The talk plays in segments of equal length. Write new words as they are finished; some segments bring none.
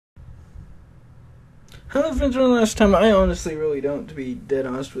How the friends were last time? I honestly really don't, to be dead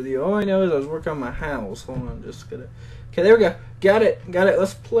honest with you. All I know is I was working on my house. Hold on, just gonna. Okay, there we go. Got it.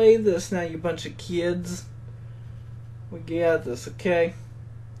 Let's play this now, you bunch of kids. We got this, okay?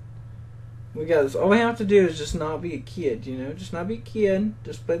 We got this. All we have to do is just not be a kid, you know? Just not be a kid.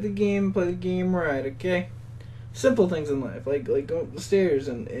 Just play the game right, okay? Simple things in life, like going up the stairs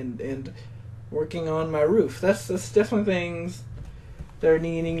and working on my roof. That's definitely things that are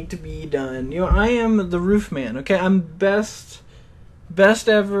needing to be done. You know, I am the roof man, okay? I'm best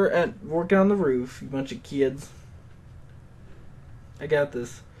ever at working on the roof, you bunch of kids. I got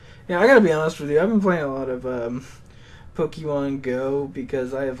this. Yeah, I gotta be honest with you. I've been playing a lot of Pokemon Go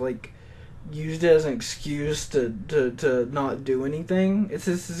because I have used it as an excuse to not do anything.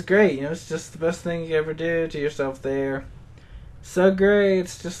 It's great, you know. It's just the best thing you ever do to yourself. There, so great.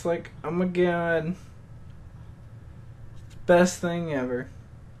 It's just like, oh my god, best thing ever.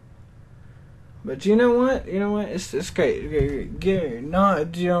 But you know what? It's great.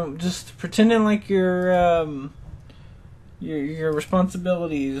 Not, you know, just pretending like your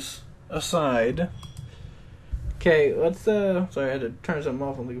responsibilities aside. Okay, let's sorry, I had to turn something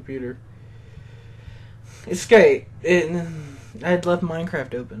off on the computer. It's great. I had left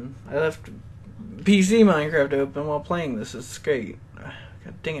Minecraft open. I left PC Minecraft open while playing this. It's great. God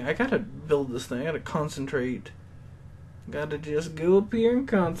dang it, I gotta build this thing. I gotta concentrate. Gotta just go up here and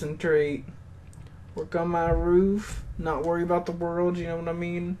concentrate. Work on my roof. Not worry about the world, you know what I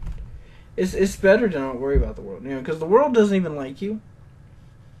mean? It's better to not worry about the world, you know, because the world doesn't even like you.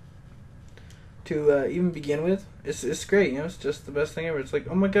 To even begin with. It's great, you know, it's just the best thing ever. It's like,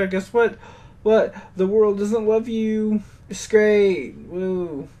 oh my god, guess what? What? The world doesn't love you. It's great.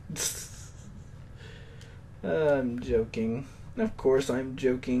 Woo. I'm joking. Of course I'm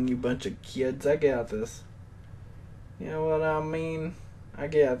joking, you bunch of kids. I got this. You know what I mean? I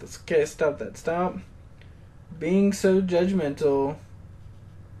got this. Okay, stop that. Stop being so judgmental.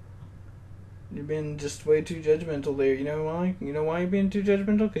 You've been just way too judgmental there. You know why? You know why you're being too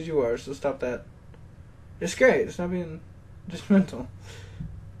judgmental? Because you are, so stop that. It's great. It's not being judgmental.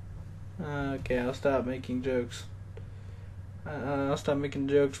 Okay, I'll stop making jokes. I'll stop making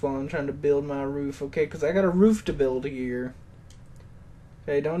jokes while I'm trying to build my roof, okay? Because I got a roof to build here.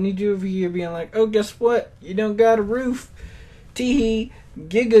 Okay, don't need you over here being like, oh, guess what? You don't got a roof. Teehee,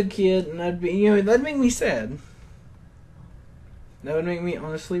 giga kid, and that'd make me sad. That would make me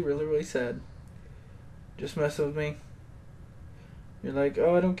honestly really, really sad. Just messing with me. You're like,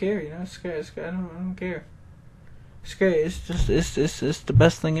 oh, I don't care, you know, it's great, I don't care. It's great, it's the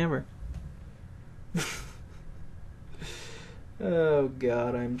best thing ever. Oh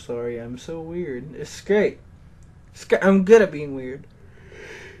god, I'm sorry, I'm so weird. It's great. I'm good at being weird.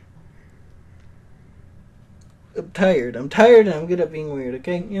 I'm tired and I'm good at being weird,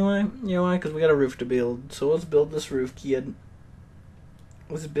 okay? You know why? Because we got a roof to build. So let's build this roof, kid.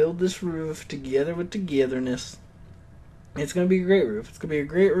 Let's build this roof together with togetherness. It's gonna be a great roof. It's gonna be a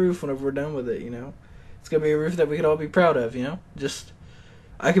great roof whenever we're done with it, you know? It's gonna be a roof that we could all be proud of, you know? Just,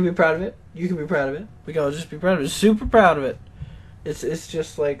 I could be proud of it. You could be proud of it. We can all just be proud of it. Super proud of it. It's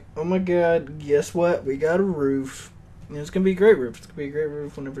just like, oh my god, guess what? We got a roof. And it's gonna be a great roof. It's gonna be a great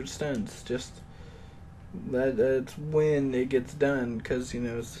roof whenever it's done. It's just, that's when it gets done, because, you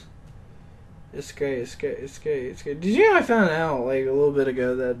know, it's great. Did you know I found out, like, a little bit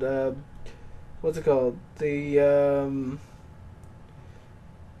ago that, what's it called? The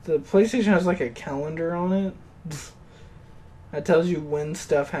PlayStation has, like, a calendar on it. That tells you when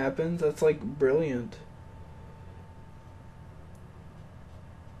stuff happens. That's, like, brilliant.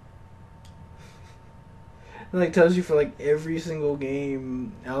 It, like, tells you for, like, every single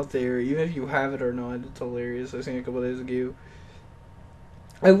game out there, even if you have it or not. It's hilarious. I seen it a couple days ago.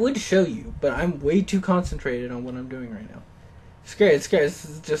 I would show you, but I'm way too concentrated on what I'm doing right now. It's great.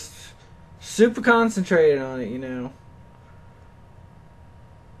 It's just super concentrated on it, you know.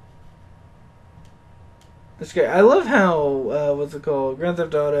 It's great. I love how, what's it called? Grand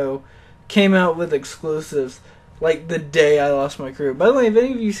Theft Auto came out with exclusives like the day I lost my crew. By the way, if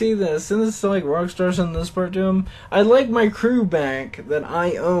any of you see this, send this to like Rockstar, send this part to them. I'd like my crew back that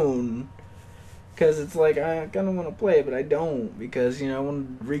I own. Because it's like, I kind of want to play, but I don't. Because, you know, I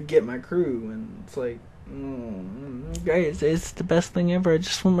want to re-get my crew. And it's like, guys, it's the best thing ever. I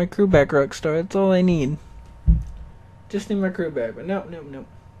just want my crew back, Rockstar. That's all I need. Just need my crew back. But no.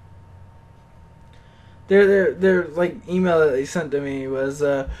 Their like email that they sent to me was,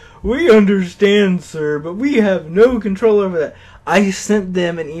 we understand, sir, but we have no control over that. I sent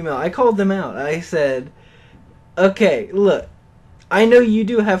them an email. I called them out. I said, okay, look, I know you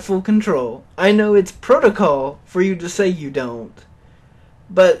do have full control. I know it's protocol for you to say you don't.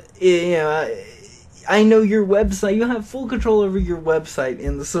 But, you know, I know your website. You have full control over your website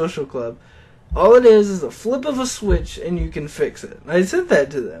in the social club. All it is a flip of a switch, and you can fix it. I sent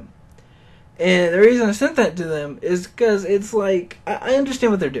that to them. And the reason I sent that to them is because it's like, I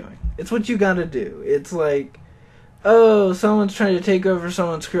understand what they're doing. It's what you gotta do. It's like, oh, someone's trying to take over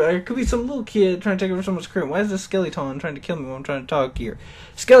someone's crew. It could be some little kid trying to take over someone's crew. Why is this skeleton trying to kill me while I'm trying to talk here?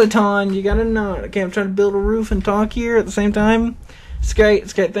 Skeleton, you gotta know. Okay, I'm trying to build a roof and talk here at the same time. It's great,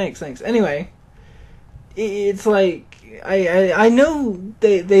 thanks. Anyway, it's like, I know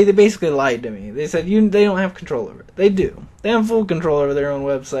they basically lied to me. They said they don't have control over it. They do. They have full control over their own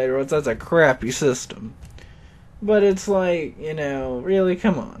website, or else that's a crappy system. But it's like, really,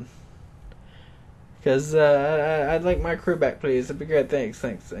 come on. Because I'd like my crew back, please. That'd be great. Thanks.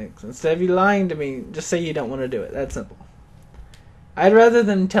 Instead of you lying to me, just say you don't want to do it. That's simple. I'd rather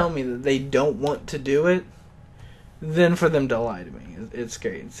them tell me that they don't want to do it than for them to lie to me. It's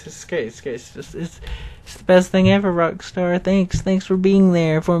great. It's great. It's the best thing ever, Rockstar. Thanks for being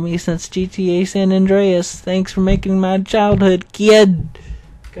there for me since GTA San Andreas. Thanks for making my childhood, kid.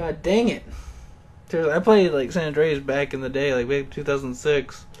 God dang it. I played like San Andreas back in the day, like back in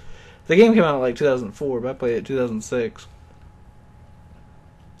 2006. The game came out in like 2004, but I played it in 2006.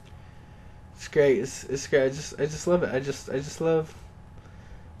 It's great. It's great. I just love it. I just love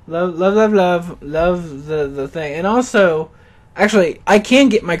the thing. And also, actually, I can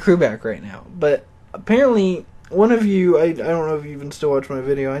get my crew back right now, but apparently one of you, I don't know if you even still watch my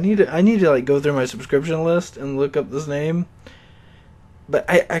video. I need to like go through my subscription list and look up this name. But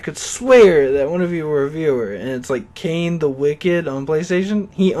I could swear that one of you were a viewer, and it's like Kane the Wicked on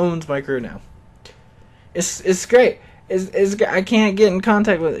PlayStation. He owns my crew now. It's great. I can't get in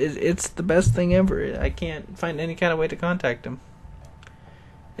contact with it. It's the best thing ever. I can't find any kind of way to contact him.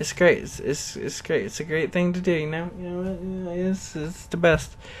 It's great. It's great. It's a great thing to do. You know what? It's the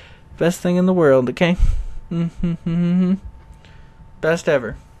best thing in the world. Okay. Best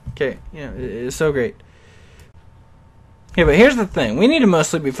ever. Okay. It's so great. Okay, but here's the thing. We need to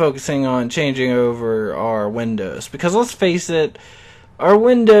mostly be focusing on changing over our windows. Because let's face it, our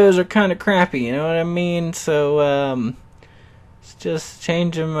windows are kind of crappy, you know what I mean? So, let's just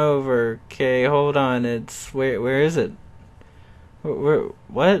change them over. Okay, hold on. Where is it?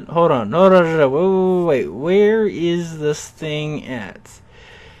 What? Hold on. No. Wait. Where is this thing at?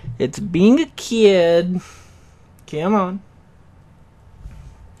 It's being a kid. Come on.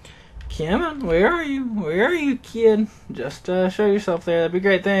 Come on, where are you, kid? Just show yourself there. That'd be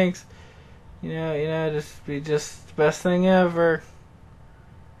great. Thanks. Just be the best thing ever.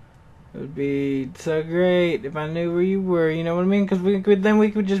 It would be so great if I knew where you were. You know what I mean? Because we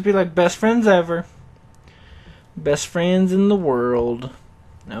could just be like best friends ever. Best friends in the world.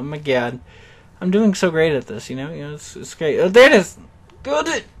 Oh my God, I'm doing so great at this. It's great. Oh, there it is. Got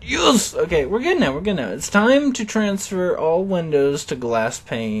it. Yes. Okay, we're good now. It's time to transfer all windows to glass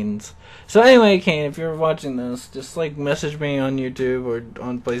panes. So anyway, Kane, if you're watching this, just like message me on YouTube or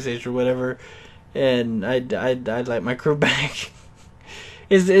on PlayStation or whatever, and I'd like my crew back.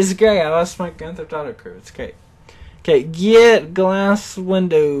 It's great. I lost my Grand Theft Auto crew. It's great. Okay, get glass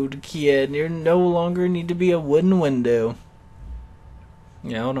windowed, kid. You no longer need to be a wooden window.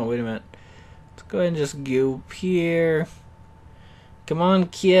 Yeah, hold on. Wait a minute. Let's go ahead and just go up here. Come on,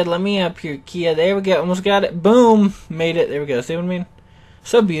 kid. Let me up here, kid. There we go. Almost got it. Boom. Made it. There we go. See what I mean?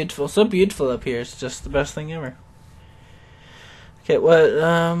 So beautiful up here. It's just the best thing ever. Okay,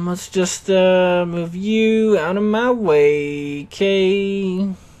 let's just move you out of my way. Okay.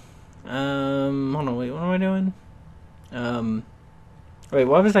 Hold on, wait, what am I doing? Wait,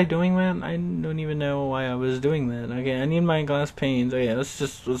 why was I doing that? I don't even know why I was doing that. Okay, I need my glass panes. Okay,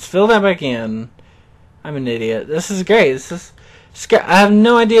 let's fill that back in. I'm an idiot. This is great. I have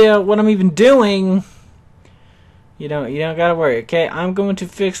no idea what I'm even doing. You don't gotta worry, okay? I'm going to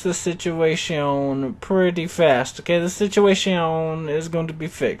fix the situation pretty fast, okay? The situation is going to be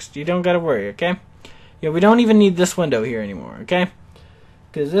fixed. You don't gotta worry, okay? We don't even need this window here anymore, okay?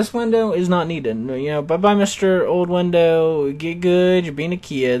 Because this window is not needed. Bye-bye, Mr. Old Window. Get good. You're being a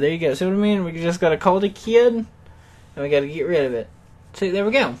kid. There you go. See what I mean? We just gotta call it a kid, and we gotta get rid of it. See, there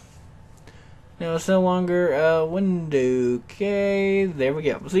we go. Now it's no longer a window, okay? There we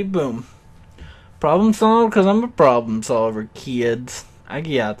go. See, boom. Problem solved, because I'm a problem solver, kids. I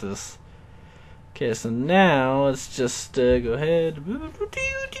got this. Okay, so now let's just go ahead.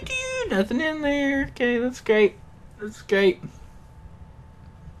 Nothing in there. Okay, that's great. It's great.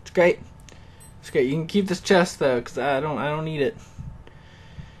 You can keep this chest though, because I don't need it.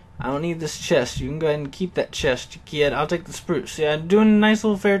 I don't need this chest. You can go ahead and keep that chest, you kid. I'll take the spruce. See, I'm doing a nice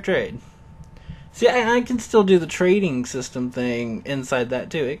little fair trade. See, I can still do the trading system thing inside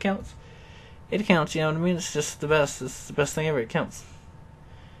that too. It counts. It counts, you know what I mean? It's just the best. It's the best thing ever. It counts.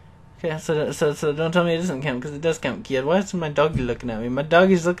 Okay, so don't tell me it doesn't count, because it does count, kid. Why is my doggy looking at me? My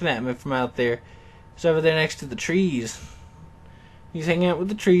doggy's looking at me from out there. He's over there next to the trees. He's hanging out with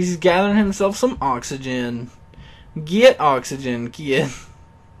the trees. He's gathering himself some oxygen. Get oxygen, kid.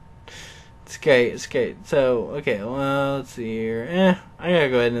 It's okay. So, okay, well, let's see here. I gotta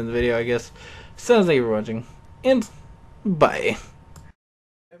go ahead and end the video, I guess. So, thank you for watching, and bye.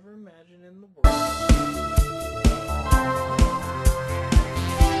 Ever imagine in the world